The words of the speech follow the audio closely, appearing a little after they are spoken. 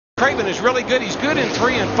Craven is really good. He's good in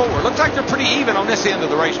 3 and 4. Looks like they're pretty even on this end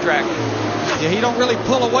of the racetrack. Yeah, he don't really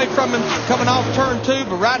pull away from him coming off turn 2,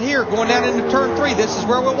 but right here, going down into turn 3, this is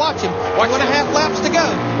where we'll watch him. 2.5 laps to go.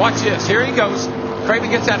 Watch this. Here he goes.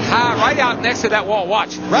 Craven gets that high right out next to that wall.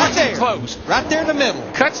 Watch. Right there. Close. Right there in the middle.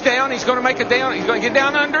 Cuts down. He's going to make it down. He's going to get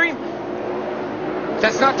down under him.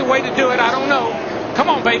 That's not the way to do it. I don't know. Come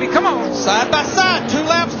on, baby. Come on. Side by side. 2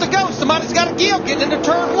 laps to go. Somebody's got to give. Getting into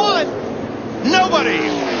turn 1. Nobody.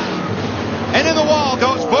 And in the wall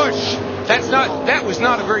goes Busch. That was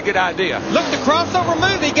not a very good idea. Look, the crossover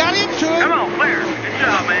move. He got into it. Come on, clear. Good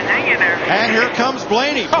job, man. Hang in there. And here comes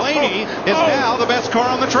Blaney. Blaney is now the best car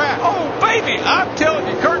on the track. Oh, baby. I'm telling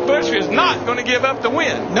you, Kurt Busch is not going to give up the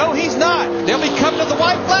win. No, he's not. They'll be coming to the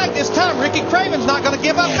white flag this time. Ricky Craven's not going to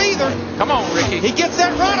give up either. Come on, Ricky. He gets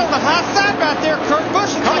that run on the high side right there. Kurt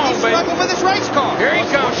Busch looks like he's struggling with his race car. Here he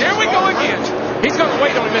comes. Here we go again. He's going to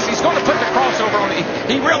wait on him. He's going to put the crossover on it.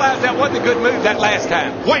 He realized that wasn't a good move that last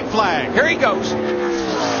time. White flag. Here he goes.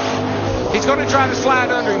 He's going to try to slide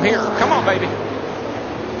under him here. Come on, baby.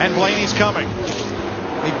 And Blaney's coming.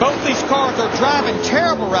 Both these cars are driving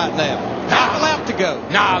terrible right now. Half a lap to go.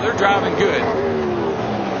 Nah, they're driving good.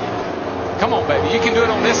 Come on, baby. You can do it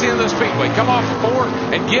on this end of the speedway. Come off the 4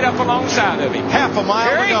 and get up alongside of him. Half a mile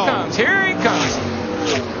to go. Comes. Here he comes.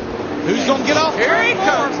 Who's going to get off? Here he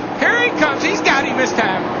comes. Here he comes. He's got him this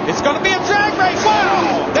time. It's going to be a drag race.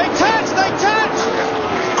 Wow. They touch. They touch.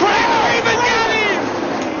 Craven got him.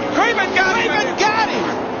 Craven got him. Craven got him.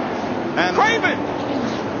 And Craven.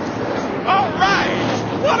 All right.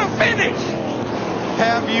 What a finish.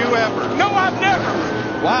 Have you ever? No, I've never.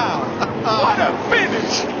 Wow. What a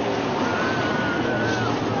finish.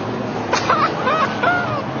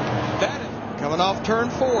 That is coming off turn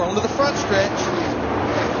 4 onto the front stretch.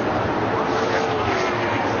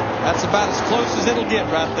 That's about as close as it'll get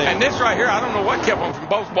right there. And this right here, I don't know what kept them from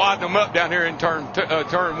both wadding them up down here in turn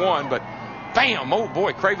 1, but bam, oh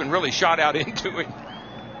boy, Craven really shot out into him.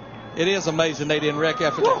 It is amazing they didn't wreck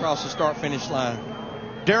after they crossed the start-finish line.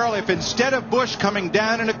 Darrell, if instead of Busch coming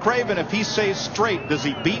down into Craven, if he stays straight, does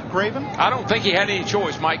he beat Craven? I don't think he had any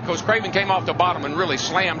choice, Mike, because Craven came off the bottom and really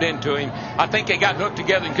slammed into him. I think they got hooked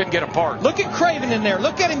together and couldn't get apart. Look at Craven in there.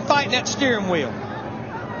 Look at him fighting that steering wheel.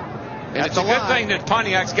 And it's a good thing that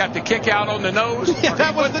Pontiac's got the kick out on the nose. Yeah,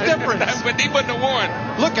 that was the difference. But he wouldn't have won.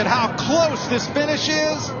 Look at how close this finish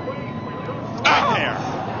is. Right there.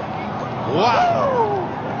 Wow.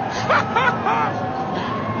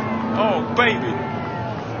 Oh, baby.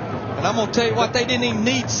 And I'm going to tell you what, they didn't even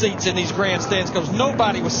need seats in these grandstands because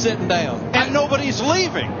nobody was sitting down. And nobody's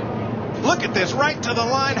leaving. Look at this, right to the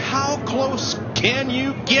line. How close can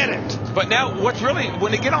you get it? But now, what's really,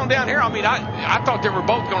 when they get on down here, I mean, I thought they were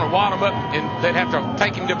both going to wad him up and they'd have to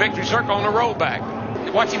take him to victory circle on the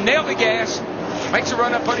rollback. Watch him nail the gas, makes a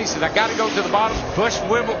run up on it. He says, I got to go to the bottom. Busch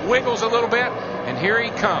wiggles a little bit, and here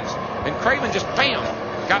he comes. And Craven just, bam,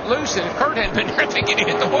 got loose, and Kurt hadn't been there thinking he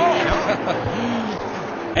hit the wall.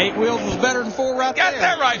 8 wheels was better than 4 right got there.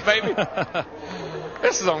 Got that right, baby.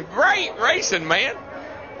 This is some great racing, man.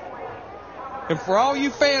 And for all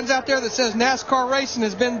you fans out there that says NASCAR racing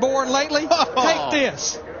has been boring lately, take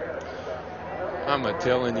this. I'm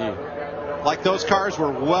telling you. Like those cars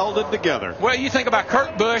were welded together. Well, you think about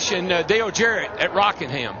Kurt Busch and Dale Jarrett at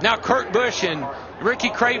Rockingham. Now Kurt Busch and Ricky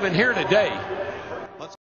Craven here today.